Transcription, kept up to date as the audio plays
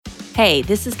Hey,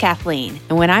 this is Kathleen,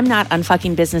 and when I'm not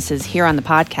unfucking businesses here on the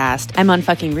podcast, I'm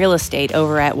unfucking real estate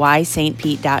over at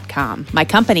whystpete.com. My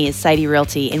company is Sighty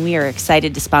Realty, and we are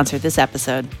excited to sponsor this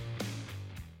episode.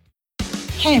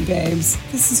 Hey babes,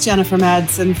 this is Jennifer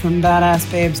Madsen from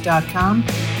badassbabes.com.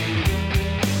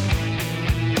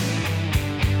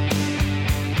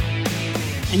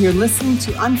 And you're listening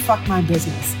to Unfuck My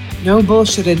Business. No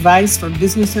bullshit advice for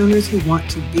business owners who want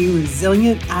to be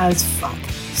resilient as fuck.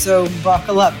 So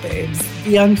buckle up, babes.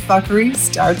 The unfuckery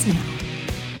starts now.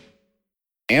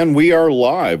 And we are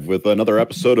live with another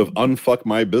episode of Unfuck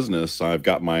My Business. I've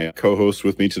got my co-hosts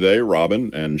with me today,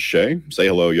 Robin and Shay. Say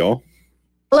hello, y'all.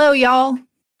 Hello, y'all.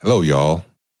 Hello, y'all.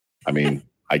 I mean,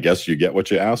 I guess you get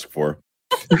what you ask for.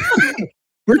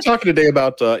 We're talking today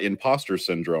about imposter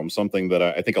syndrome, something that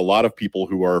I think a lot of people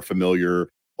who are familiar,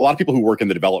 a lot of people who work in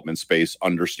the development space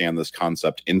understand this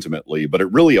concept intimately, but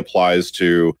it really applies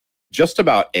to just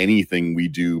about anything we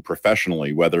do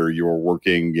professionally, whether you're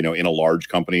working, in a large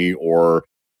company or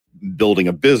building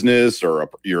a business or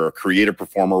you're a creative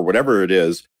performer, whatever it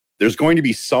is, there's going to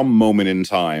be some moment in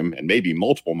time, and maybe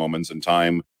multiple moments in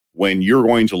time, when you're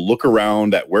going to look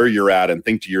around at where you're at and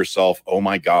think to yourself, oh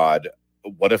my God,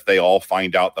 what if they all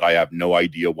find out that I have no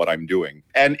idea what I'm doing?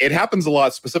 And it happens a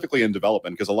lot, specifically in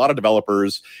development, because a lot of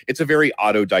developers, it's a very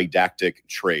autodidactic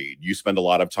trade. You spend a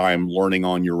lot of time learning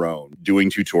on your own,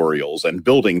 doing tutorials and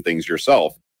building things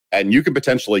yourself. And you can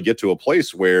potentially get to a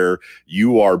place where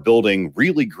you are building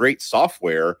really great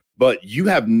software, but you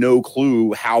have no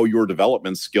clue how your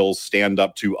development skills stand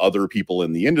up to other people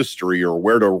in the industry or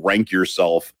where to rank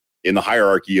yourself in the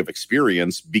hierarchy of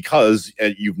experience, because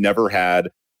you've never had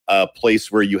a place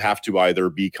where you have to either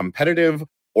be competitive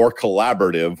or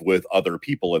collaborative with other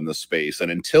people in the space.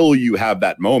 And until you have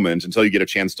that moment, until you get a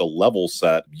chance to level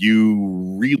set,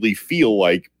 you really feel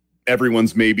like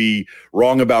everyone's maybe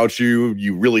wrong about you.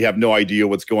 You really have no idea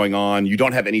what's going on. You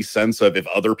don't have any sense of if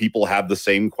other people have the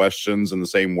same questions and the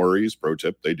same worries. Pro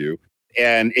tip, they do.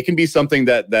 And it can be something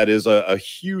that is a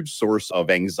huge source of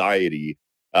anxiety,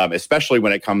 especially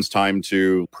when it comes time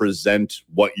to present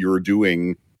what you're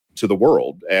doing to the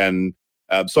world. And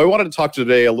so I wanted to talk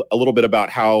today a little bit about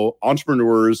how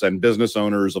entrepreneurs and business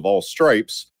owners of all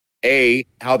stripes,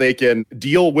 how they can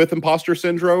deal with imposter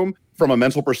syndrome from a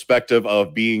mental perspective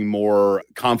of being more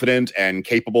confident and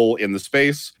capable in the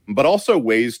space, but also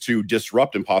ways to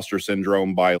disrupt imposter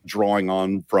syndrome by drawing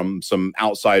on from some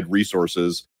outside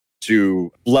resources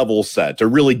to level set, to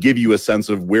really give you a sense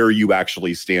of where you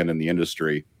actually stand in the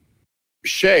industry.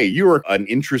 Shay, you are an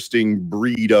interesting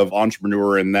breed of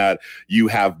entrepreneur in that you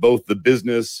have both the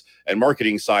business and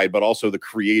marketing side, but also the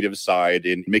creative side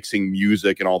in mixing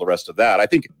music and all the rest of that. I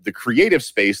think the creative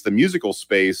space, the musical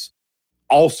space,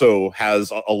 also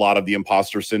has a lot of the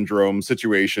imposter syndrome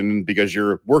situation because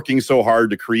you're working so hard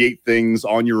to create things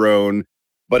on your own.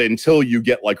 But until you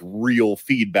get like real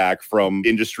feedback from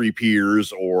industry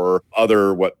peers or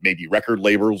other, maybe record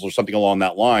labels or something along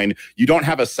that line, you don't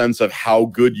have a sense of how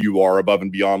good you are above and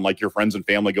beyond, like your friends and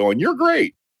family going, you're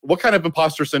great. What kind of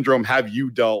imposter syndrome have you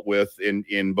dealt with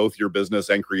in both your business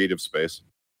and creative space?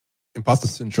 Imposter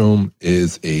syndrome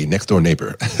is a next door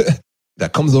neighbor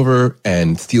that comes over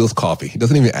and steals coffee. He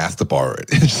doesn't even ask to borrow it.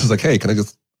 It's just like, hey, can I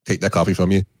just take that coffee from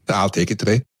you? I'll take it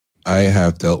today. I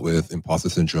have dealt with imposter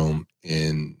syndrome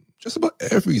in just about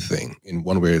everything in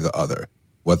one way or the other,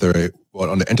 whether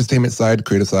on the entertainment side,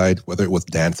 creative side, whether it was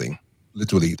dancing.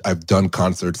 Literally, I've done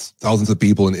concerts, thousands of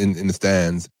people in the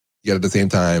stands, yet at the same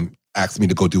time, asked me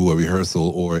to go do a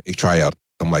rehearsal or a tryout.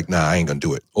 I'm like, nah, I ain't gonna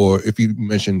do it. Or if you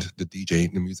mentioned the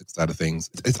DJ, the music side of things,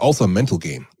 it's also a mental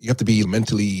game. You have to be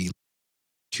mentally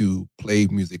to play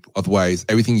music. Otherwise,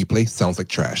 everything you play sounds like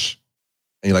trash.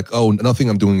 And you're like, oh, nothing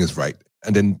I'm doing is right.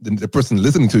 And then the person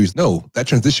listening to you is, no, that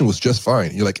transition was just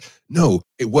fine. You're like, no,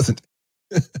 it wasn't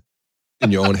in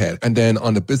your own head. And then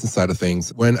on the business side of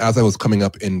things, as I was coming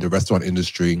up in the restaurant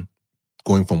industry,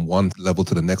 going from one level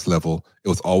to the next level, it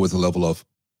was always a level of,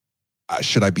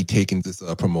 should I be taking this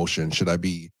promotion? Should I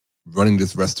be running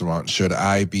this restaurant? Should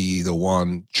I be the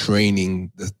one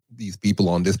training these people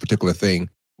on this particular thing?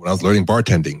 When I was learning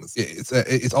bartending,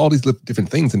 it's all these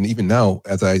different things. And even now,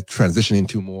 as I transition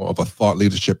into more of a thought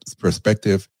leadership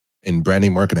perspective in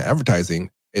branding, marketing, and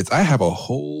advertising, I have a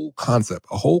whole concept,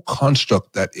 a whole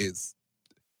construct that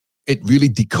it really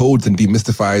decodes and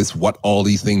demystifies what all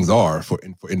these things are for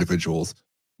individuals.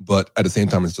 But at the same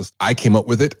time, it's just, I came up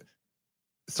with it.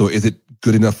 So is it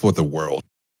good enough for the world?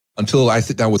 Until I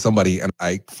sit down with somebody and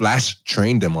I flash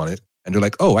train them on it, and they're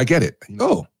like, oh, I get it.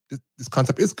 Oh, this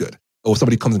concept is good. Or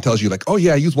somebody comes and tells you like, oh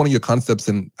yeah, I used one of your concepts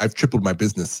and I've tripled my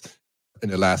business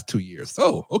in the last 2 years.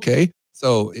 Oh, okay.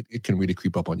 So it can really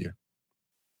creep up on you.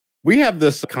 We have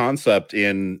this concept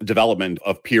in development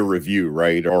of peer review,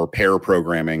 right? Or pair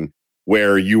programming,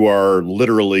 where you are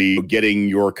literally getting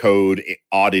your code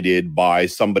audited by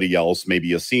somebody else,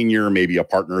 maybe a senior, maybe a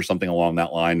partner, something along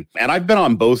that line. And I've been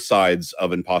on both sides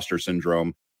of imposter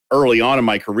syndrome. Early on in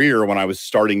my career, when I was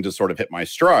starting to sort of hit my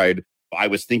stride, I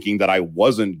was thinking that I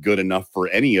wasn't good enough for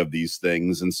any of these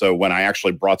things. And so when I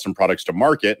actually brought some products to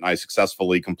market and I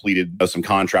successfully completed some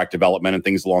contract development and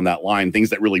things along that line, things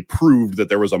that really proved that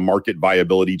there was a market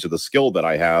viability to the skill that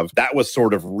I have, that was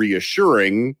sort of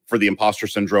reassuring for the imposter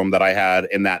syndrome that I had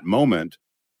in that moment.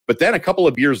 But then a couple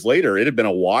of years later, it had been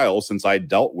a while since I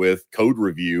dealt with code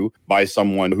review by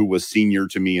someone who was senior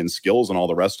to me in skills and all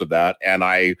the rest of that. And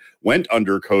I went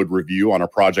under code review on a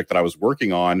project that I was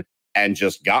working on and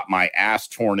just got my ass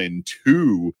torn in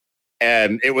two.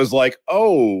 And it was like,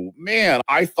 oh man,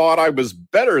 I thought I was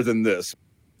better than this.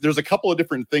 There's a couple of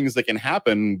different things that can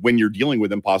happen when you're dealing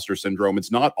with imposter syndrome. It's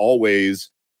not always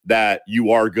that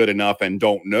you are good enough and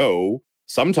don't know.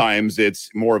 Sometimes it's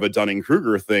more of a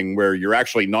Dunning-Kruger thing where you're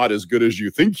actually not as good as you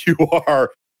think you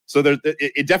are. So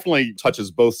it definitely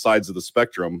touches both sides of the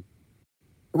spectrum.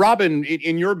 Robin,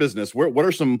 in your business, what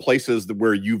are some places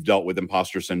where you've dealt with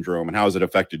imposter syndrome and how has it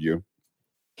affected you?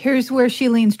 Here's where she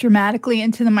leans dramatically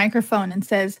into the microphone and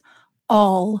says,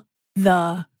 all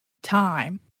the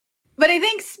time. But I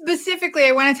think specifically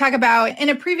I want to talk about, in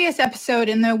a previous episode,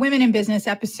 in the Women in Business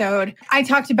episode, I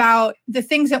talked about the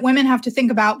things that women have to think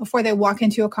about before they walk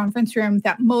into a conference room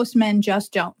that most men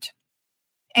just don't.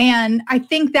 And I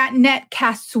think that net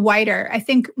casts wider. I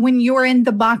think when you're in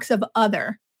the box of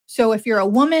other, so if you're a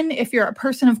woman, if you're a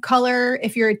person of color,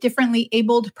 if you're a differently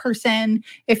abled person,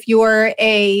 if you're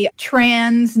a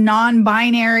trans,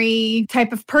 non-binary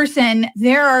type of person,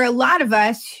 there are a lot of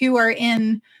us who are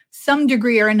in some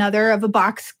degree or another of a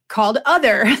box called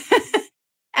other.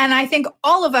 And I think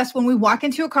all of us, when we walk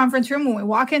into a conference room, when we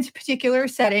walk into particular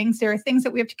settings, there are things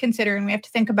that we have to consider and we have to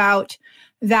think about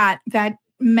that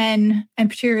men, and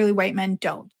particularly white men,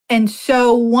 don't. And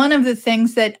so one of the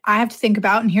things that I have to think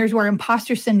about, and here's where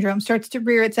imposter syndrome starts to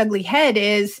rear its ugly head,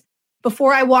 is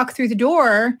before I walk through the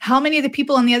door, how many of the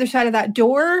people on the other side of that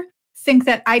door think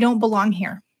that I don't belong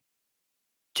here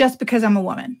just because I'm a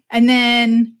woman? And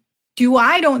then do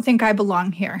I don't think I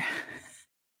belong here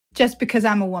just because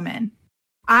I'm a woman?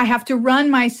 I have to run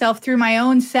myself through my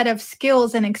own set of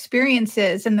skills and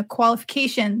experiences and the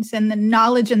qualifications and the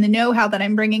knowledge and the know-how that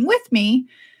I'm bringing with me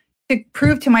to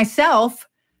prove to myself,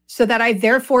 so that I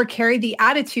therefore carry the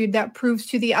attitude that proves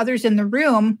to the others in the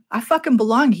room, I fucking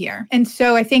belong here. And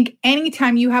so I think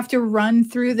anytime you have to run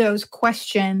through those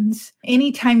questions,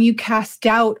 anytime you cast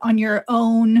doubt on your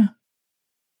own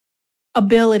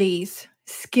abilities,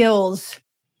 skills,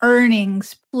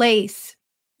 earnings, place,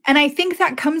 and I think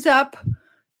that comes up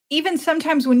even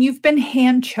sometimes when you've been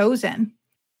hand chosen.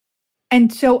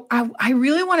 And so I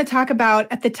really want to talk about,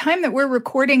 at the time that we're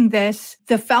recording this,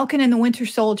 The Falcon and the Winter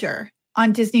Soldier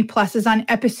on Disney Plus is on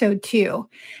episode 2.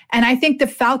 And I think The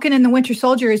Falcon and the Winter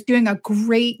Soldier is doing a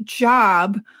great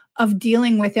job of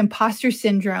dealing with imposter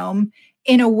syndrome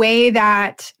in a way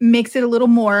that makes it a little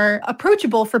more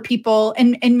approachable for people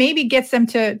and maybe gets them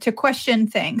to question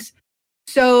things.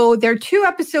 So they're 2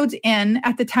 episodes in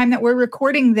at the time that we're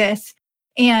recording this.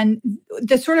 And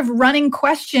the sort of running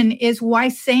question is why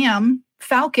Sam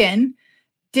Falcon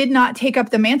did not take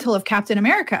up the mantle of Captain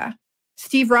America.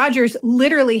 Steve Rogers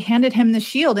literally handed him the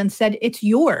shield and said, it's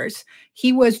yours.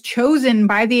 He was chosen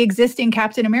by the existing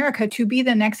Captain America to be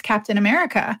the next Captain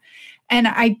America. And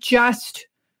I can't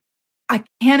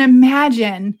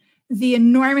imagine the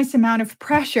enormous amount of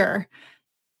pressure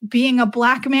being a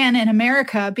Black man in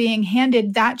America, being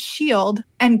handed that shield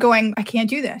and going, I can't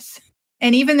do this.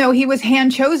 And even though he was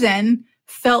hand chosen,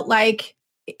 felt like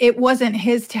it wasn't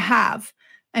his to have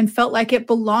and felt like it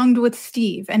belonged with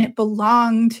Steve and it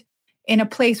belonged in a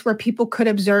place where people could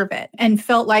observe it, and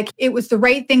felt like it was the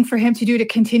right thing for him to do to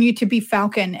continue to be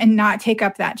Falcon and not take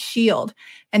up that shield.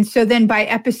 And so then by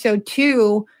episode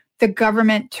 2, the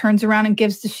government turns around and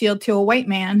gives the shield to a white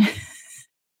man.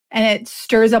 And it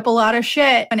stirs up a lot of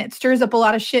shit. And it stirs up a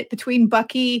lot of shit between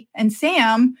Bucky and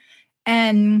Sam.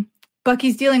 And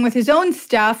Bucky's dealing with his own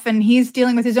stuff and he's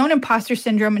dealing with his own imposter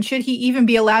syndrome. And should he even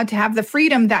be allowed to have the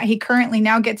freedom that he currently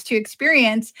now gets to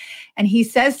experience? And he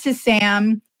says to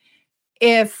Sam,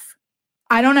 if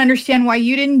I don't understand why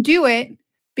you didn't do it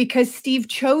because Steve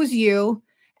chose you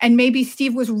and maybe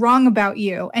Steve was wrong about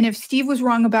you. And if Steve was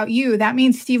wrong about you, that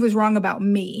means Steve was wrong about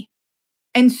me.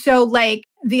 And so like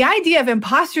the idea of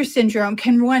imposter syndrome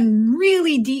can run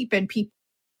really deep in people.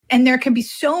 And there can be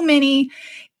so many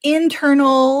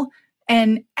internal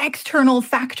and external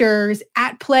factors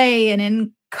at play and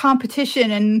in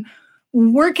competition and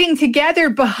working together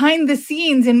behind the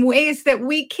scenes in ways that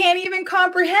we can't even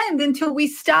comprehend until we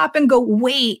stop and go,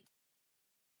 wait,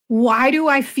 why do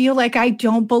I feel like I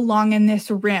don't belong in this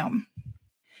room?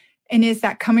 And is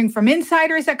that coming from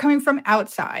inside or is that coming from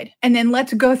outside? And then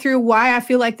let's go through why I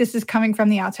feel like this is coming from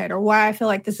the outside or why I feel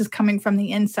like this is coming from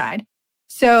the inside.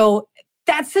 So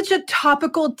that's such a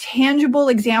topical, tangible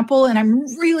example. And I'm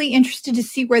really interested to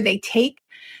see where they take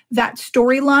that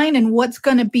storyline and what's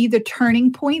going to be the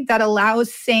turning point that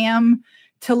allows Sam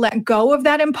to let go of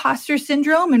that imposter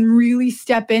syndrome and really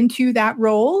step into that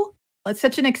role. It's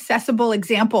such an accessible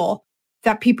example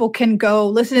that people can go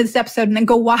listen to this episode and then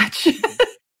go watch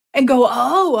and go,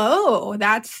 oh,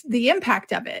 that's the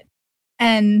impact of it.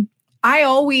 And I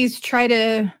always try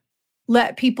to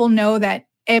let people know that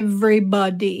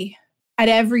everybody at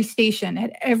every station,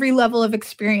 at every level of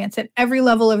experience, at every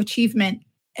level of achievement,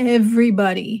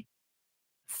 everybody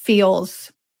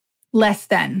feels less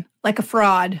than, like a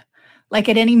fraud. Like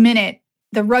at any minute,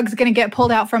 the rug's going to get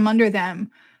pulled out from under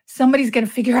them. Somebody's going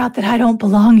to figure out that I don't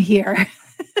belong here.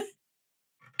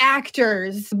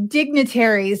 Actors,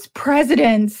 dignitaries,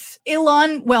 presidents,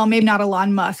 maybe not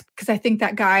Elon Musk, because I think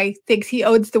that guy thinks he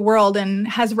owns the world and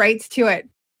has rights to it.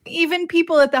 Even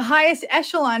people at the highest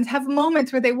echelons have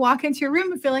moments where they walk into a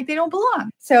room and feel like they don't belong.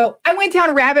 So I went down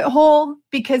a rabbit hole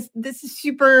because this is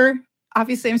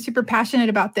obviously I'm super passionate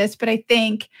about this, but I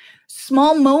think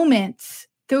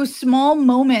those small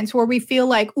moments where we feel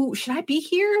like, ooh, should I be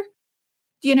here?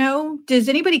 Does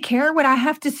anybody care what I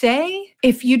have to say?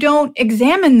 If you don't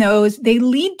examine those, they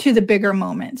lead to the bigger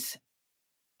moments,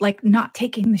 like not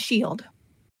taking the shield.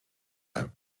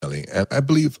 And I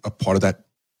believe a part of that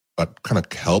kind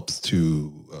of helps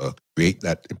to create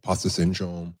that imposter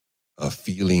syndrome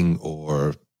feeling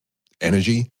or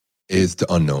energy is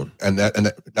the unknown. And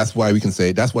that's why we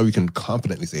can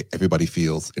confidently say everybody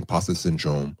feels imposter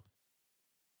syndrome.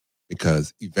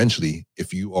 Because eventually,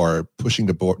 if you are pushing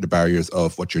the barriers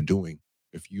of what you're doing,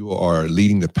 if you are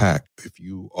leading the pack, if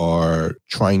you are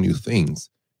trying new things,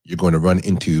 you're going to run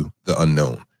into the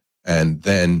unknown. And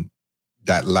then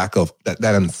that lack of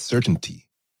that uncertainty,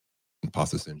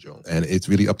 imposter syndrome. And it's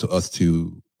really up to us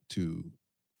to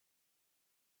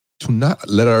not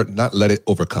let it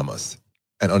overcome us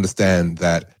and understand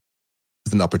that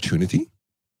it's an opportunity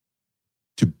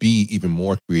to be even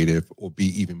more creative or be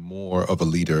even more of a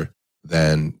leader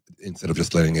than instead of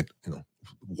just letting it,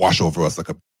 wash over us like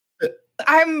a.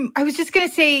 I was just going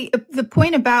to say the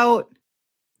point about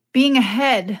being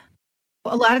ahead.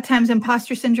 A lot of times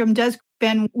imposter syndrome does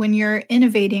been when you're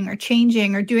innovating or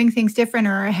changing or doing things different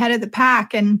or ahead of the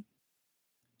pack. And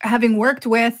having worked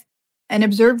with and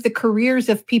observed the careers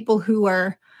of people who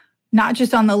are not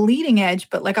just on the leading edge,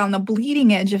 but like on the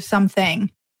bleeding edge of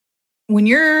something, when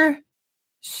you're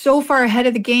so far ahead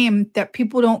of the game that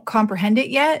people don't comprehend it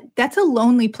yet, that's a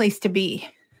lonely place to be.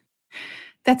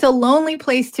 That's a lonely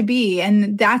place to be.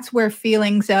 And that's where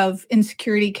feelings of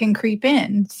insecurity can creep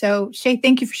in. So Shay,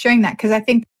 thank you for sharing that. Because I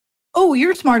think,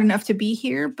 you're smart enough to be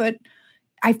here, but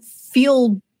I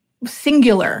feel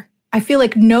singular. I feel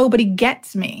like nobody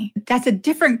gets me. That's a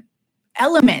different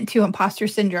element to imposter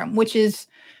syndrome, which is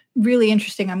really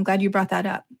interesting. I'm glad you brought that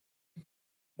up.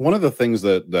 One of the things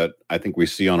that I think we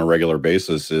see on a regular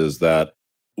basis is that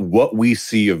what we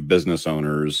see of business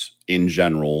owners in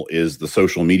general is the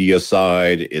social media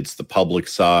side, it's the public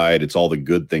side, it's all the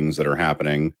good things that are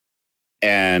happening.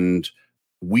 And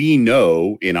we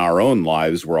know in our own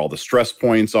lives where all the stress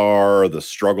points are, the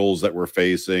struggles that we're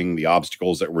facing, the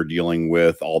obstacles that we're dealing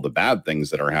with, all the bad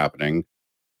things that are happening.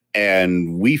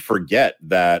 And we forget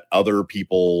that other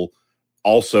people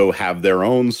also have their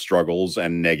own struggles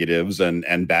and negatives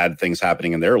and bad things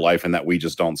happening in their life, and that we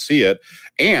just don't see it,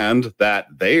 and that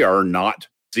they are not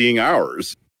seeing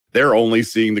ours. They're only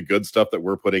seeing the good stuff that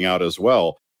we're putting out as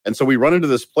well. And so we run into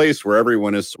this place where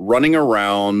everyone is running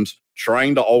around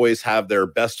trying to always have their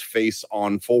best face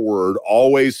on forward,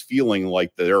 always feeling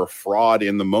like they're a fraud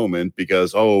in the moment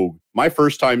because, my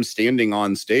first time standing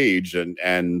on stage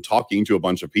and talking to a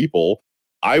bunch of people,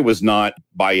 I was not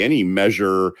by any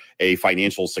measure a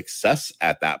financial success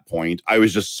at that point. I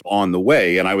was just on the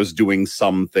way and I was doing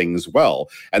some things well.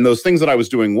 And those things that I was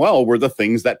doing well were the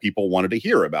things that people wanted to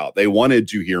hear about. They wanted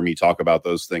to hear me talk about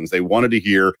those things. They wanted to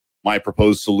hear my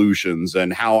proposed solutions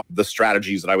and how the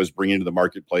strategies that I was bringing to the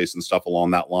marketplace and stuff along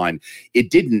that line.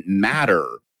 It didn't matter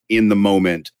in the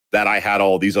moment that I had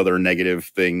all these other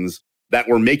negative things that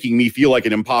were making me feel like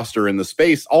an imposter in the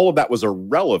space. All of that was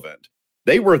irrelevant.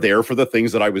 They were there for the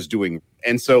things that I was doing.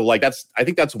 And so I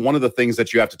think that's one of the things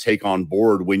that you have to take on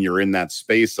board when you're in that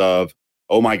space of,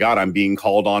 oh my God, I'm being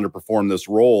called on to perform this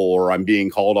role, or I'm being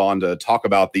called on to talk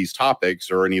about these topics,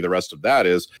 or any of the rest of that.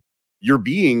 Is you're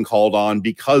being called on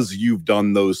because you've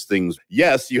done those things.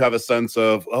 Yes, you have a sense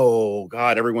of, oh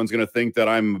God, everyone's going to think that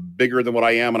I'm bigger than what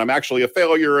I am and I'm actually a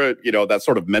failure at, that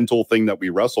sort of mental thing that we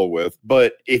wrestle with.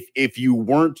 But if you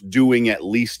weren't doing at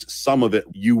least some of it,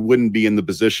 you wouldn't be in the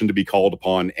position to be called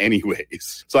upon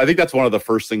anyways. So I think that's one of the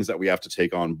first things that we have to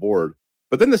take on board.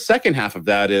 But then the second half of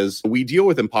that is we deal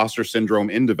with imposter syndrome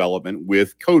in development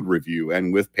with code review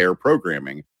and with pair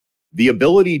programming. The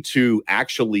ability to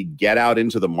actually get out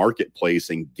into the marketplace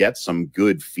and get some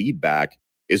good feedback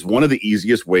is one of the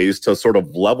easiest ways to sort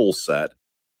of level set.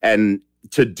 And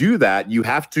to do that, you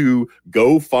have to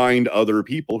go find other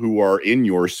people who are in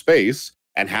your space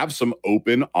and have some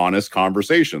open, honest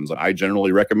conversations. I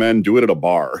generally recommend do it at a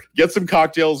bar. Get some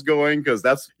cocktails going, because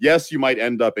yes, you might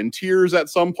end up in tears at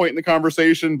some point in the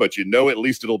conversation, but at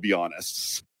least it'll be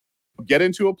honest. Get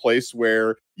into a place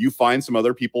where you find some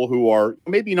other people who are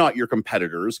maybe not your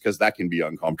competitors, because that can be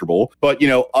uncomfortable, but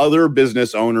other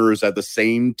business owners at the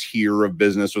same tier of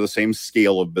business or the same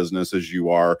scale of business as you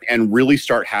are, and really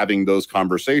start having those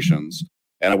conversations.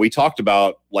 And we talked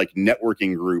about like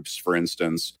networking groups, for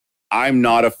instance. I'm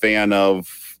not a fan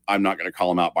of, I'm not going to call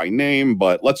them out by name,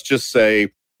 but let's just say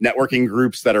networking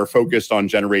groups that are focused on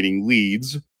generating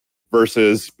leads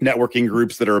versus networking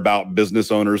groups that are about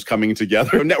business owners coming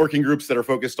together. Networking groups that are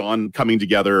focused on coming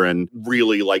together and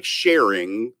really like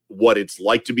sharing what it's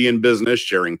like to be in business,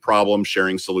 sharing problems,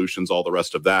 sharing solutions, all the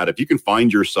rest of that. If you can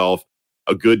find yourself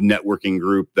a good networking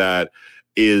group that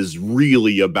is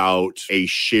really about a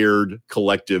shared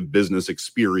collective business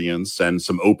experience and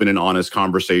some open and honest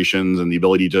conversations and the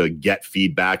ability to get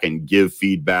feedback and give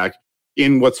feedback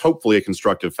in what's hopefully a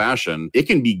constructive fashion, it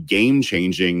can be game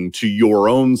changing to your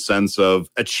own sense of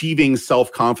achieving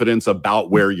self-confidence about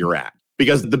where you're at.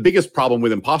 Because the biggest problem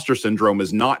with imposter syndrome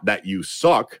is not that you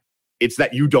suck, it's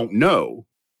that you don't know.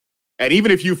 And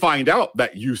even if you find out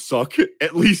that you suck,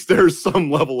 at least there's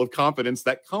some level of confidence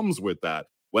that comes with that.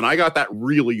 When I got that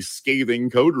really scathing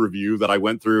code review that I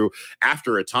went through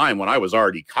after a time when I was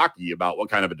already cocky about what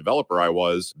kind of a developer I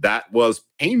was, that was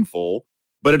painful.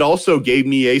 But it also gave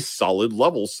me a solid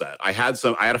level set. I had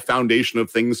a foundation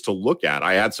of things to look at.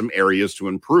 I had some areas to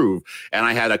improve, and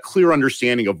I had a clear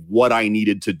understanding of what I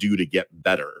needed to do to get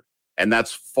better. And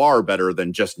that's far better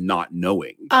than just not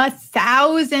knowing.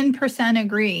 1,000%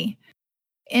 agree.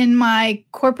 In my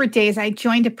corporate days, I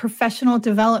joined a professional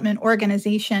development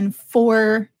organization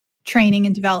for training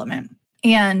and development.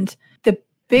 And the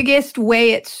biggest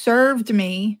way it served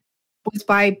me was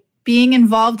by being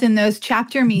involved in those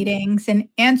chapter meetings and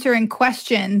answering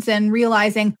questions and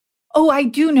realizing, oh, I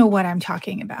do know what I'm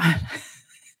talking about.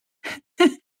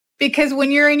 Because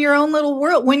when you're in your own little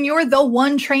world, when you're the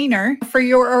one trainer for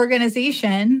your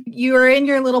organization, you are in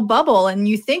your little bubble and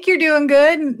you think you're doing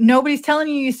good. Nobody's telling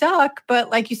you suck. But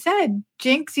like you said,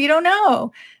 Jinx, you don't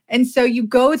know. And so you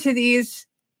go to these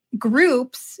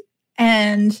groups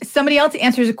and somebody else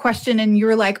answers a question and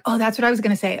you're like, oh, that's what I was going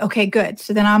to say. Okay, good.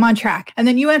 So then I'm on track. And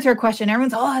then you answer a question.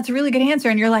 Everyone's, oh, that's a really good answer.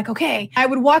 And you're like, okay. I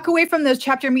would walk away from those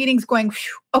chapter meetings going,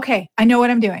 okay, I know what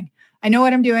I'm doing. I know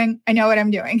what I'm doing. I know what I'm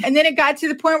doing. And then it got to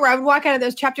the point where I would walk out of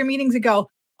those chapter meetings and go,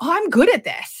 oh, I'm good at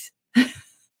this.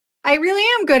 I really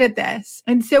am good at this.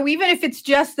 And so even if it's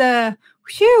just the,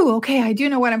 okay, I do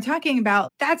know what I'm talking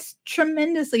about, that's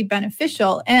tremendously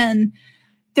beneficial. And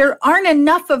there aren't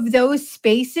enough of those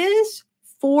spaces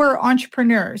for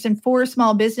entrepreneurs and for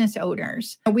small business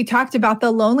owners. We talked about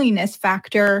the loneliness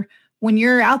factor when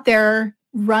you're out there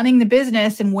running the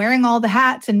business and wearing all the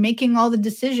hats and making all the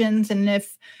decisions. And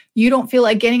if you don't feel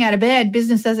like getting out of bed,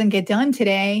 business doesn't get done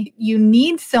today, you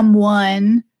need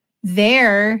someone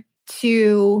there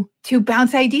to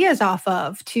bounce ideas off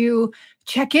of, to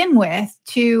check in with,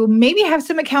 to maybe have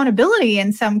some accountability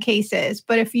in some cases.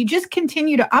 But if you just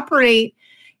continue to operate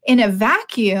in a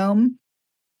vacuum,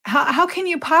 how can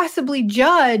you possibly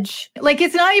judge? Like,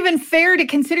 it's not even fair to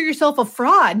consider yourself a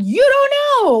fraud. You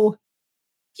don't know.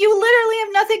 You literally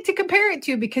have nothing to compare it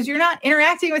to because you're not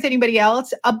interacting with anybody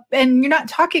else and you're not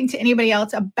talking to anybody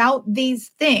else about these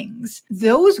things.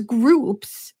 Those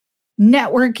groups,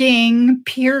 networking,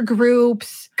 peer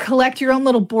groups, collect your own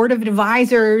little board of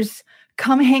advisors,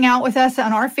 come hang out with us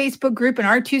on our Facebook group and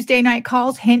our Tuesday night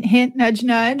calls, hint, hint, nudge,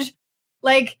 nudge.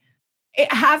 Like,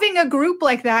 having a group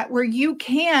like that where you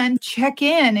can check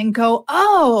in and go,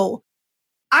 oh,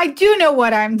 I do know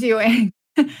what I'm doing.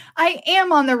 I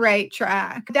am on the right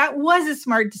track. That was a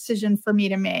smart decision for me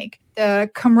to make. The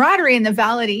camaraderie and the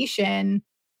validation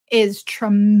is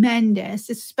tremendous,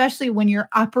 especially when you're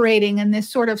operating in this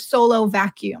sort of solo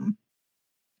vacuum.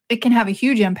 It can have a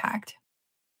huge impact.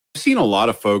 I've seen a lot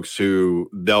of folks who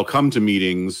they'll come to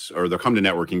meetings or they'll come to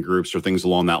networking groups or things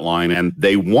along that line, and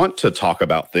they want to talk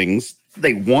about things.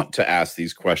 They want to ask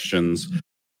these questions,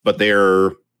 but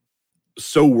they're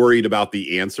so worried about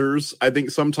the answers, I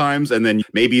think sometimes. And then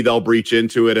maybe they'll breach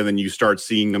into it and then you start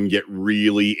seeing them get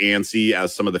really antsy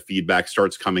as some of the feedback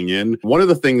starts coming in. One of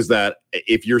the things that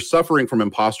if you're suffering from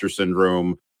imposter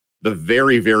syndrome, the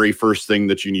very, very first thing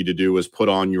that you need to do is put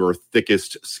on your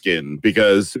thickest skin,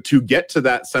 because to get to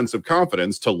that sense of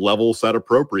confidence, to level set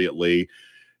appropriately,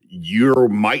 you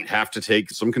might have to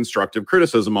take some constructive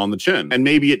criticism on the chin. And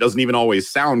maybe it doesn't even always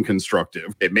sound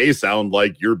constructive. It may sound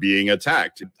like you're being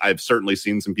attacked. I've certainly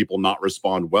seen some people not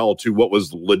respond well to what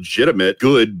was legitimate,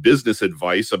 good business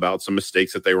advice about some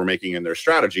mistakes that they were making in their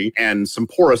strategy and some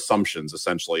poor assumptions,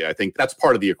 essentially. I think that's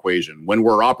part of the equation. When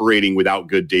we're operating without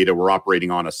good data, we're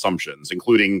operating on assumptions,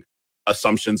 including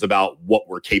assumptions about what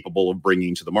we're capable of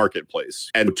bringing to the marketplace.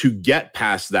 And to get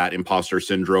past that imposter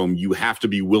syndrome, you have to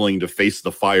be willing to face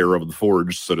the fire of the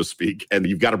forge, so to speak. And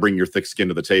you've got to bring your thick skin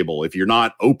to the table. If you're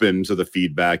not open to the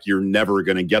feedback, you're never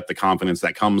going to get the confidence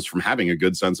that comes from having a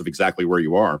good sense of exactly where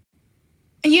you are.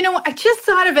 You know, I just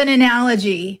thought of an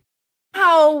analogy.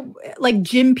 How, like,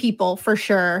 gym people, for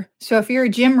sure. So if you're a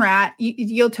gym rat,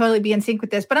 you'll totally be in sync with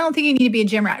this, but I don't think you need to be a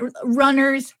gym rat.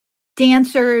 Runners,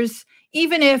 dancers,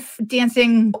 even if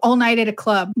dancing all night at a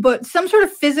club, but some sort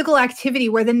of physical activity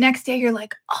where the next day you're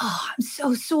like, oh, I'm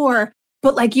so sore,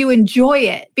 but like you enjoy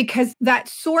it because that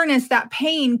soreness, that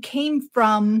pain came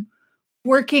from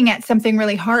working at something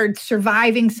really hard,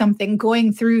 surviving something,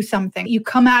 going through something. You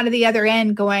come out of the other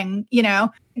end going, you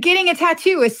know, getting a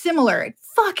tattoo is similar. It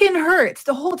fucking hurts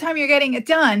the whole time you're getting it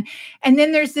done. And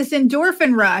then there's this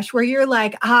endorphin rush where you're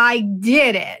like, I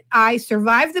did it. I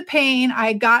survived the pain.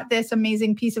 I got this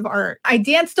amazing piece of art. I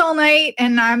danced all night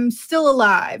and I'm still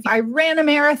alive. I ran a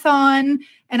marathon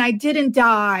and I didn't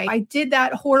die. I did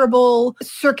that horrible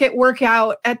circuit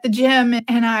workout at the gym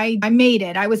and I made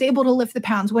it. I was able to lift the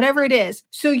pounds, whatever it is.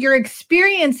 So you're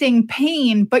experiencing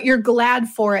pain, but you're glad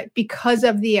for it because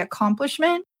of the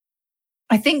accomplishment.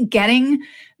 I think getting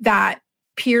that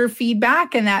peer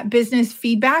feedback and that business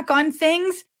feedback on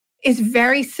things is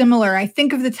very similar. I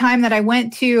think of the time that I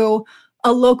went to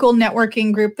a local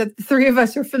networking group that the three of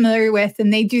us are familiar with,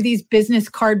 and they do these business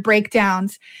card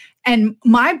breakdowns. And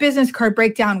my business card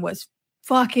breakdown was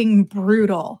fucking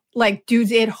brutal. Like,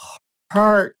 dudes, it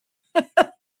hurt.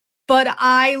 But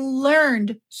I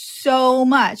learned so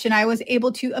much and I was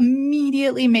able to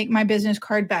immediately make my business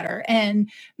card better and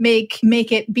make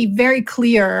it be very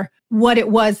clear what it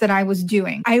was that I was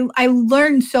doing. I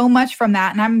learned so much from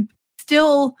that, and I'm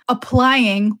still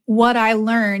applying what I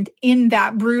learned in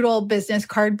that brutal business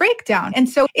card breakdown. And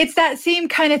so it's that same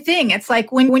kind of thing. It's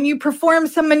like when you perform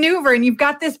some maneuver and you've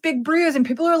got this big bruise and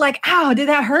people are like, ow, did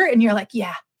that hurt? And you're like,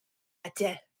 yeah, it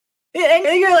did. And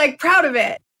you're like proud of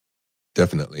it.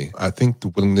 Definitely. I think the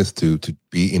willingness to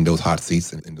be in those hot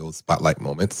seats and in those spotlight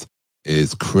moments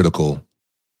is critical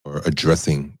for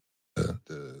addressing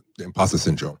the imposter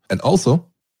syndrome. And also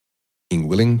being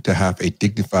willing to have a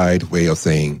dignified way of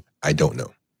saying, I don't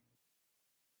know.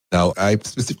 Now, I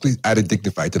specifically added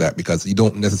dignified to that because you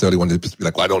don't necessarily want to just be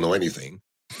like, well, I don't know anything.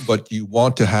 But you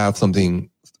want to have something,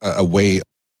 a way of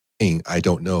saying, I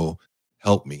don't know,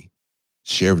 help me,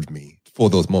 share with me, for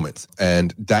those moments.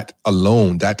 And that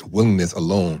alone, that willingness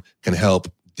alone can help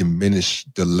diminish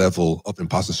the level of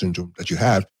imposter syndrome that you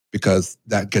have, because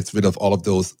that gets rid of all of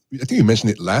those, I think you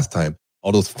mentioned it last time,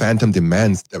 all those phantom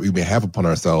demands that we may have upon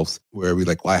ourselves where we're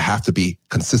like, well, I have to be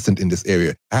consistent in this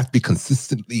area. I have to be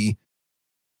consistently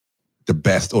the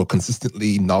best or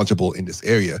consistently knowledgeable in this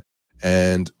area.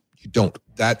 And you don't.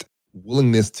 That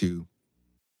willingness to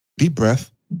deep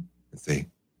breath and say,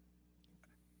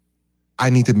 I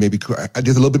need to maybe,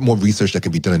 there's a little bit more research that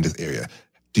can be done in this area.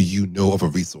 Do you know of a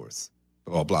resource?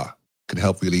 Blah, blah. Can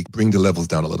help really bring the levels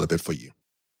down a little bit for you.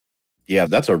 Yeah,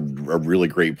 that's a really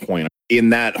great point.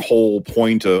 In that whole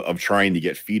point of trying to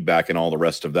get feedback and all the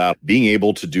rest of that, being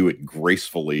able to do it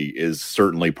gracefully is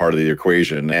certainly part of the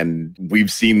equation. And we've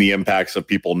seen the impacts of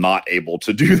people not able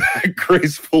to do that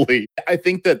gracefully. I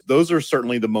think that those are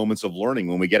certainly the moments of learning.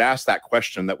 When we get asked that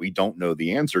question that we don't know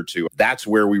the answer to, that's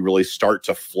where we really start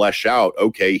to flesh out,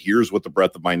 okay, here's what the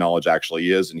breadth of my knowledge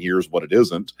actually is, and here's what it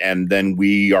isn't. And then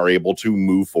we are able to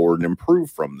move forward and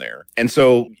improve from there. And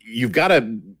so you've got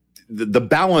to... The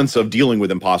balance of dealing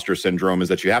with imposter syndrome is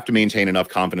that you have to maintain enough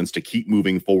confidence to keep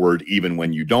moving forward even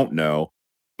when you don't know.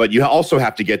 But you also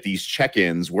have to get these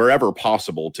check-ins wherever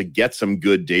possible to get some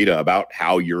good data about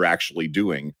how you're actually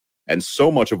doing. And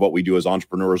so much of what we do as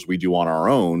entrepreneurs, we do on our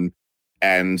own.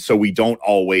 And so we don't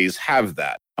always have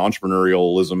that.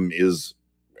 Entrepreneurialism is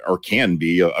or can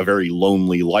be a very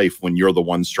lonely life when you're the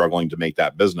one struggling to make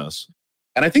that business.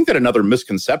 And I think that another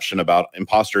misconception about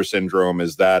imposter syndrome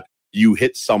is that you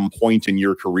hit some point in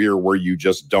your career where you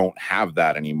just don't have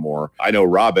that anymore. I know,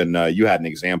 Robin, you had an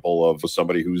example of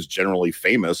somebody who's generally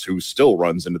famous who still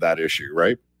runs into that issue,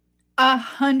 right?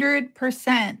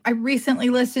 100%. I recently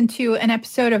listened to an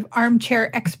episode of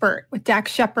Armchair Expert with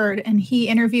Dax Shepard, and he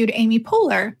interviewed Amy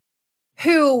Poehler,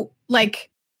 who, like,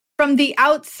 from the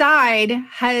outside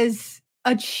has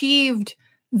achieved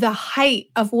the height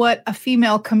of what a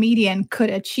female comedian could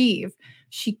achieve.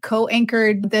 She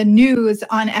co-anchored the news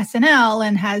on SNL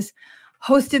and has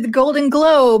hosted the Golden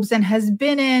Globes and has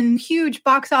been in huge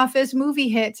box office movie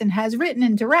hits and has written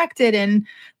and directed and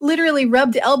literally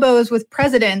rubbed elbows with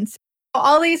presidents.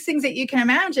 All these things that you can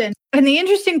imagine. And the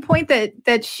interesting point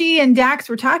that she and Dax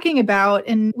were talking about,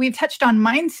 and we've touched on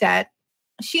mindset,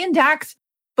 she and Dax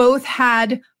both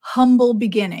had humble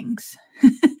beginnings.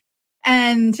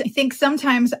 And I think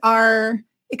sometimes our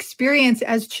experience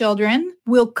as children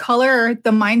will color the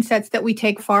mindsets that we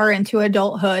take far into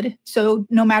adulthood. So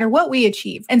no matter what we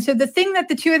achieve. And so the thing that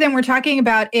the two of them were talking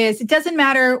about is it doesn't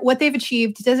matter what they've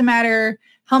achieved. It doesn't matter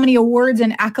how many awards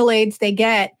and accolades they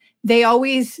get. They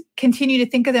always continue to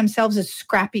think of themselves as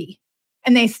scrappy.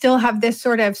 And they still have this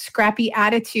sort of scrappy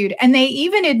attitude. And they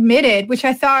even admitted, which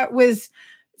I thought was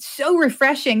so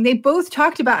refreshing, they both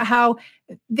talked about how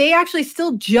they actually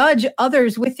still judge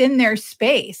others within their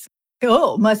space.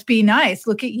 Oh, must be nice.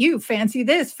 Look at you. Fancy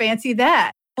this, fancy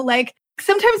that. Like,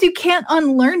 sometimes you can't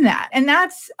unlearn that. And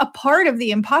that's a part of the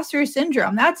imposter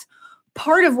syndrome. That's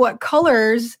part of what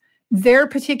colors their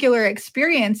particular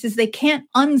experience is they can't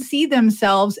unsee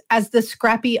themselves as the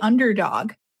scrappy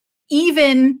underdog.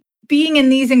 Even being in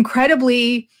these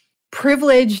incredibly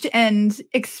privileged and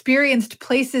experienced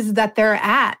places that they're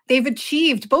at,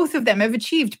 both of them have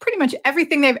achieved pretty much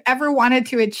everything they've ever wanted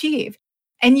to achieve.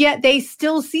 And yet they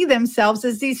still see themselves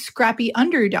as these scrappy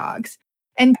underdogs.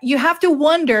 And you have to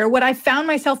wonder, what I found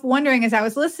myself wondering as I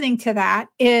was listening to that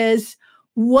is,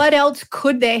 what else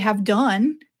could they have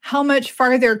done? How much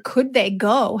farther could they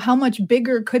go? How much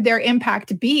bigger could their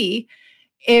impact be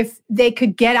if they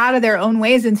could get out of their own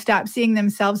ways and stop seeing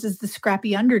themselves as the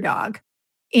scrappy underdog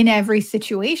in every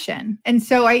situation? And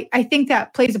so I think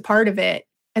that plays a part of it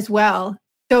as well.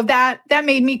 So that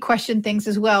made me question things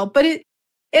as well. But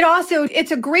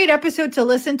it's a great episode to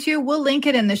listen to. We'll link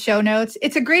it in the show notes.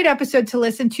 It's a great episode to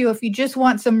listen to if you just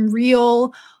want some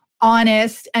real,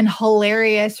 honest, and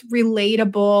hilarious,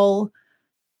 relatable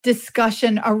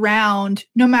discussion around,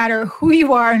 no matter who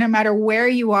you are, no matter where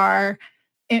you are,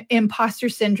 imposter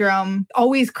syndrome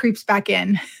always creeps back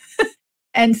in.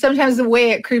 And sometimes the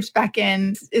way it creeps back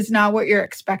in is not what you're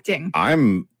expecting.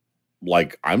 I'm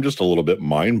just a little bit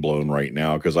mind blown right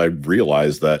now because I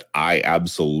realize that I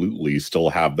absolutely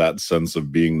still have that sense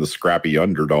of being the scrappy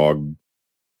underdog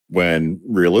when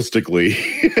realistically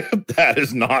that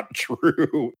is not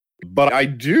true. But I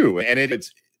do. And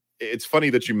it's funny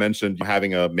that you mentioned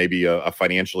having maybe a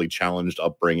financially challenged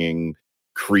upbringing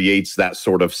creates that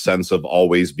sort of sense of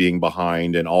always being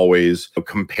behind and always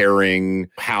comparing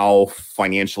how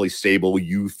financially stable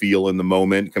you feel in the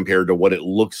moment compared to what it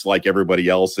looks like everybody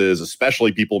else is,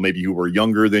 especially people maybe who were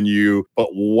younger than you. But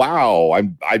wow,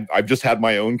 I've just had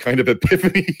my own kind of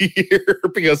epiphany here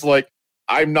because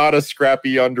I'm not a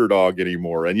scrappy underdog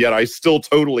anymore. And yet I still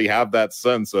totally have that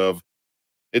sense of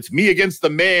it's me against the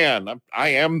man. I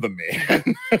am the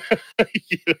man.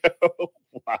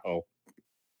 Wow.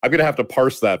 I'm going to have to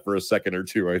parse that for a second or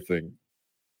two, I think.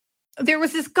 There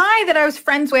was this guy that I was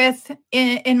friends with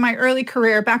in my early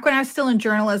career, back when I was still in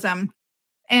journalism.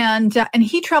 And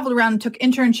he traveled around and took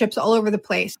internships all over the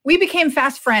place. We became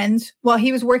fast friends while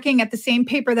he was working at the same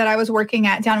paper that I was working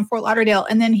at down in Fort Lauderdale.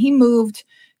 And then he moved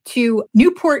to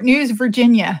Newport News,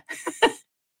 Virginia.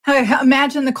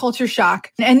 Imagine the culture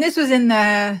shock. And this was in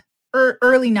the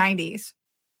early 90s.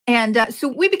 And so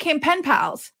we became pen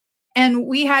pals. And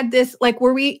we had this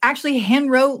where we actually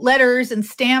hand wrote letters and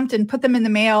stamped and put them in the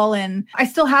mail. And I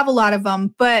still have a lot of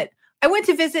them. But I went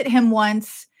to visit him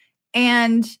once.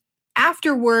 And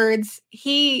afterwards,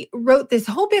 he wrote this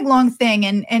whole big long thing.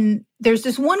 And there's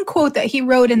this one quote that he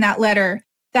wrote in that letter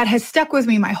that has stuck with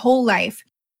me my whole life.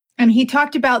 And he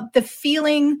talked about the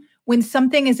feeling when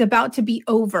something is about to be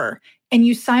over and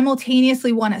you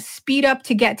simultaneously want to speed up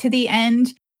to get to the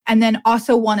end and then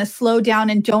also want to slow down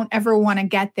and don't ever want to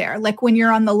get there. Like when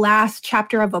you're on the last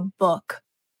chapter of a book.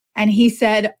 And he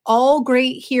said, all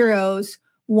great heroes,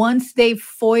 once they've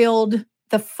foiled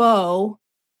the foe,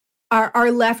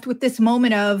 are left with this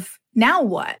moment of, now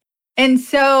what? And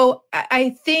so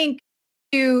I think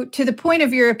to the point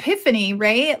of your epiphany,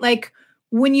 right? Like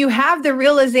when you have the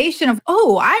realization of,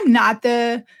 oh, I'm not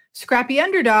the scrappy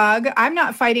underdog, I'm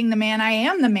not fighting the man, I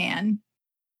am the man.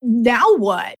 Now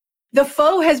what? The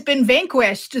foe has been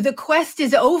vanquished. The quest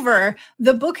is over.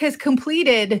 The book has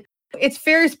completed. It's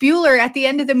Ferris Bueller at the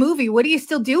end of the movie. What are you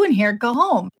still doing here? Go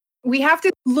home. We have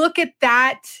to look at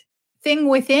that thing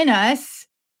within us,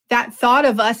 that thought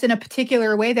of us in a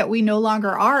particular way that we no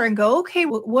longer are, and go, okay,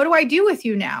 what do I do with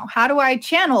you now? How do I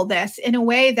channel this in a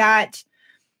way that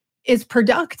is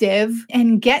productive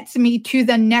and gets me to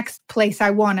the next place I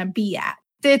want to be at?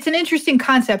 It's an interesting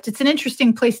concept. It's an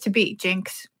interesting place to be,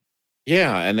 Jinx.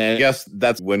 Yeah, and I guess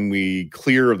that's when we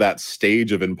clear that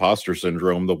stage of imposter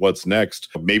syndrome, the what's next.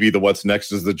 Maybe the what's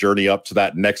next is the journey up to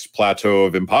that next plateau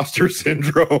of imposter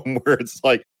syndrome where it's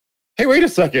like, hey, wait a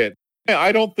second.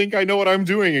 I don't think I know what I'm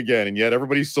doing again. And yet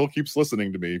everybody still keeps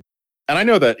listening to me. And I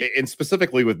know that, and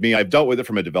specifically with me, I've dealt with it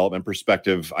from a development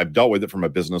perspective. I've dealt with it from a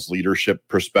business leadership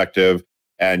perspective.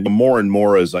 And more and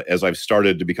more as I've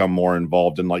started to become more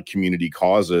involved in like community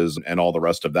causes and all the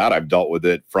rest of that, I've dealt with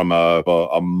it from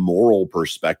a moral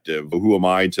perspective. Who am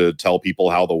I to tell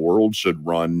people how the world should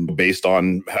run based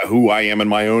on who I am in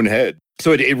my own head?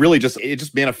 So it really just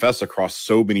manifests across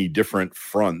so many different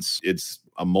fronts. It's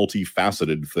a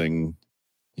multifaceted thing.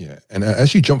 Yeah. And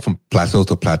as you jump from plateau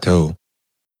to plateau,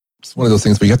 it's one of those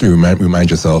things where you have to remind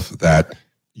yourself that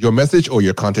your message or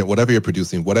your content, whatever you're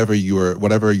producing, whatever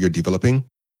you're developing,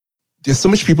 there's so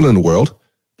much people in the world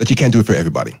that you can't do it for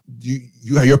everybody.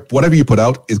 Whatever you put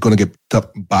out is going to get picked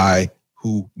up by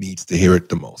who needs to hear it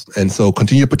the most. And so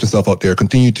continue to put yourself out there,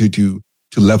 continue to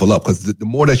level up, because the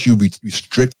more that you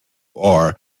restrict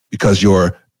or because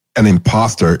you're an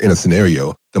imposter in a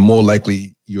scenario, the more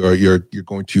likely you're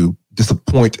going to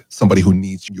disappoint somebody who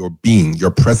needs your being, your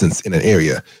presence in an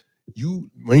area.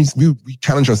 We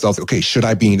challenge ourselves, okay, should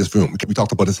I be in this room? We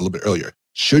talked about this a little bit earlier.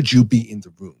 Should you be in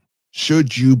the room?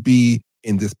 Should you be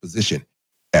in this position?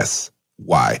 Yes.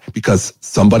 Why? Because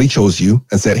somebody chose you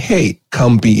and said, hey,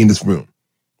 come be in this room.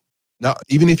 Now,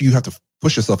 even if you have to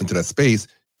push yourself into that space,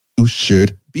 you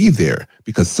should be there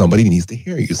because somebody needs to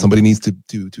hear you. Somebody needs to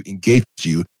engage with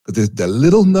you, because there's that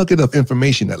little nugget of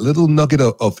information, that little nugget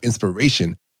of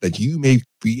inspiration that you may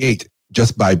create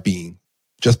just by being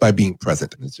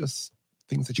present. And it's just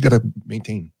things that you got to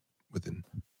maintain within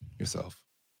yourself.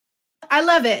 I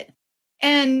love it.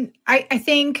 And I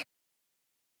think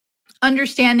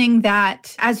understanding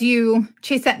that as you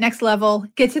chase that next level,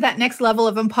 get to that next level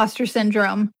of imposter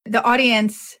syndrome, the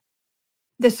audience,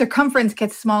 the circumference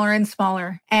gets smaller and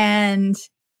smaller, and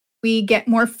we get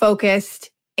more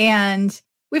focused, and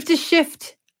we have to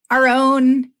shift our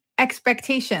own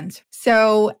expectations.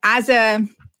 So as a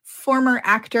former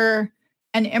actor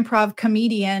and improv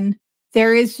comedian,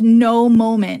 there is no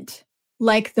moment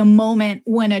like the moment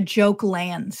when a joke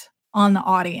lands on the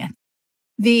audience.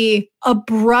 The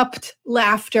abrupt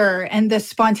laughter and the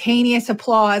spontaneous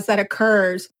applause that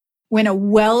occurs when a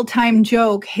well-timed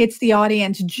joke hits the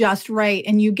audience just right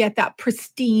and you get that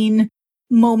pristine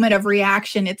moment of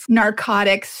reaction. It's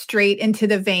narcotics straight into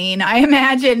the vein. I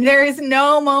imagine there is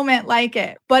no moment like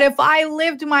it. But if I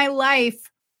lived my life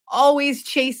always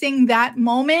chasing that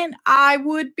moment, I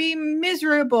would be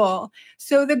miserable.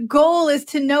 So the goal is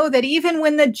to know that even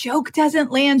when the joke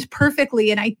doesn't land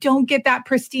perfectly and I don't get that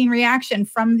pristine reaction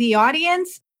from the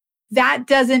audience, that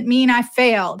doesn't mean I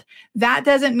failed. That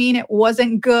doesn't mean it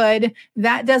wasn't good.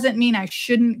 That doesn't mean I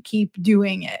shouldn't keep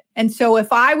doing it. And so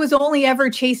if I was only ever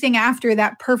chasing after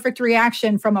that perfect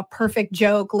reaction from a perfect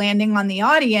joke landing on the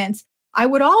audience, I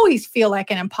would always feel like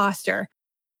an imposter.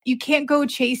 You can't go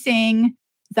chasing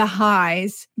the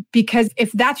highs, because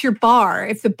if that's your bar,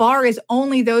 if the bar is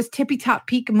only those tippy top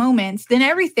peak moments, then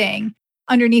everything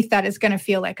underneath that is going to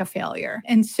feel like a failure.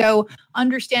 And so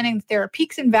understanding that there are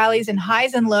peaks and valleys and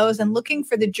highs and lows, and looking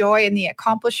for the joy and the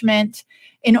accomplishment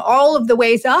in all of the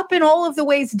ways up and all of the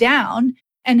ways down,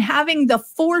 and having the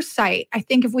foresight. I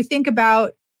think if we think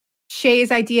about Shay's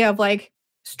idea of like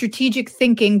strategic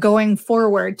thinking going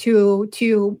forward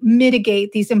to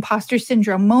mitigate these imposter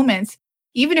syndrome moments,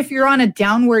 even if you're on a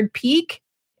downward peak,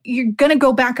 you're going to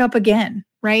go back up again,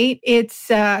 right? It's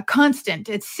constant.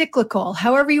 It's cyclical,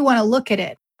 however you want to look at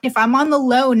it. If I'm on the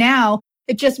low now,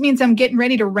 it just means I'm getting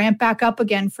ready to ramp back up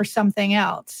again for something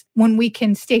else. When we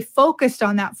can stay focused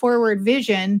on that forward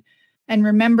vision and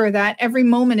remember that every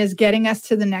moment is getting us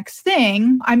to the next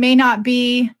thing, I may not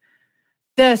be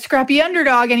the scrappy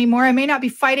underdog anymore. I may not be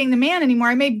fighting the man anymore.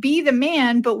 I may be the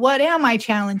man, but what am I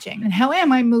challenging and how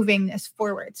am I moving this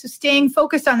forward? So staying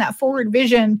focused on that forward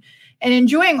vision and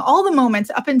enjoying all the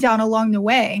moments up and down along the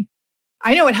way.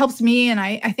 I know it helps me, and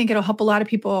I think it'll help a lot of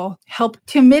people help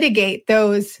to mitigate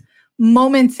those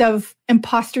moments of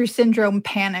imposter syndrome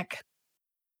panic?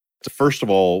 First of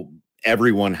all,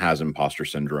 everyone has imposter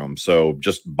syndrome. So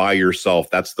just by yourself,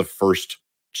 that's the first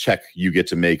check you get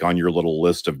to make on your little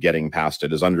list of getting past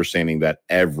it, is understanding that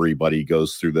everybody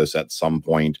goes through this at some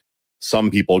point.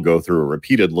 Some people go through it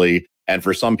repeatedly, and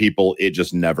for some people, it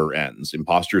just never ends.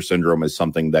 Imposter syndrome is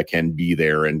something that can be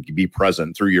there and be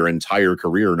present through your entire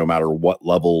career, no matter what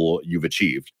level you've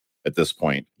achieved at this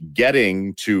point.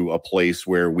 Getting to a place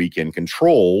where we can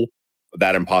control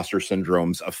that imposter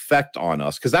syndrome's effect on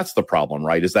us, because that's the problem,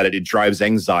 right? Is that it drives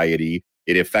anxiety,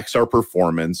 it affects our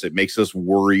performance, it makes us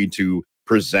worry to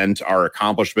present our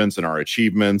accomplishments and our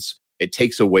achievements. It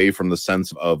takes away from the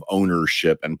sense of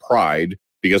ownership and pride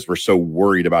because we're so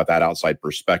worried about that outside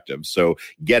perspective. So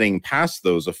getting past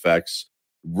those effects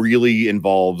really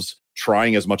involves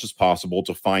trying as much as possible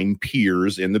to find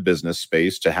peers in the business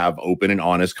space to have open and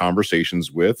honest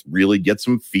conversations with, really get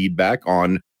some feedback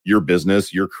on your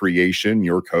business, your creation,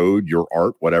 your code, your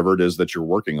art, whatever it is that you're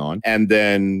working on. And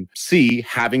then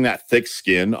having that thick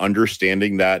skin,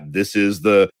 understanding that this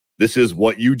is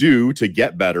what you do to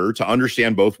get better, to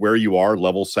understand both where you are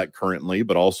level set currently,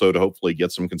 but also to hopefully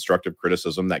get some constructive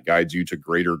criticism that guides you to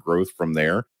greater growth from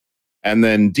there. And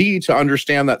then D, to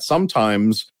understand that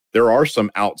sometimes there are some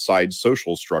outside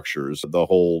social structures, the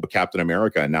whole Captain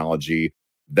America analogy,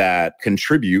 that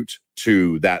contribute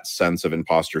to that sense of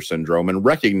imposter syndrome, and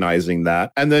recognizing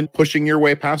that and then pushing your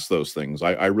way past those things.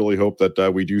 I really hope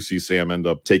that we do see Sam end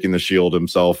up taking the shield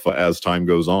himself as time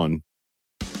goes on.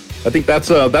 I think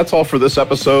that's all for this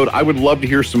episode. I would love to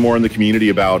hear some more in the community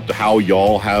about how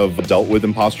y'all have dealt with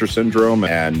imposter syndrome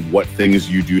and what things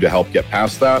you do to help get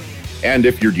past that. And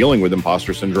if you're dealing with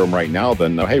imposter syndrome right now,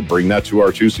 then hey, bring that to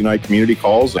our Tuesday night community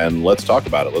calls and let's talk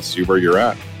about it. Let's see where you're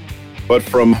at. But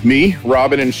from me,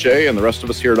 Robin, and Shay, and the rest of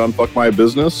us here at Unfuck My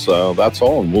Business, that's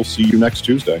all, and we'll see you next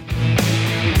Tuesday.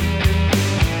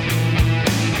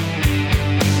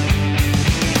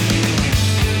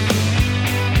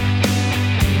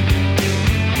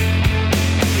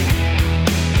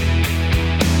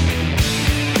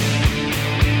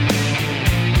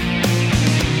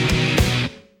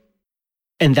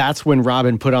 And that's when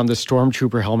Robin put on the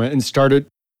Stormtrooper helmet and started,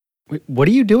 what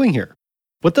are you doing here?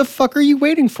 What the fuck are you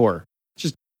waiting for?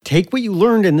 Just take what you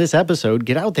learned in this episode,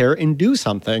 get out there and do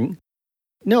something.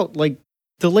 No,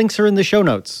 the links are in the show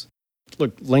notes.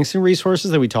 Look, links and resources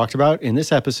that we talked about in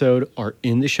this episode are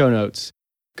in the show notes.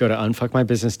 Go to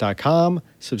unfuckmybusiness.com,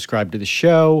 subscribe to the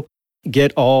show,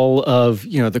 get all of,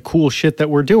 the cool shit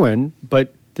that we're doing.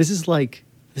 But this is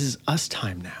us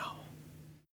time now.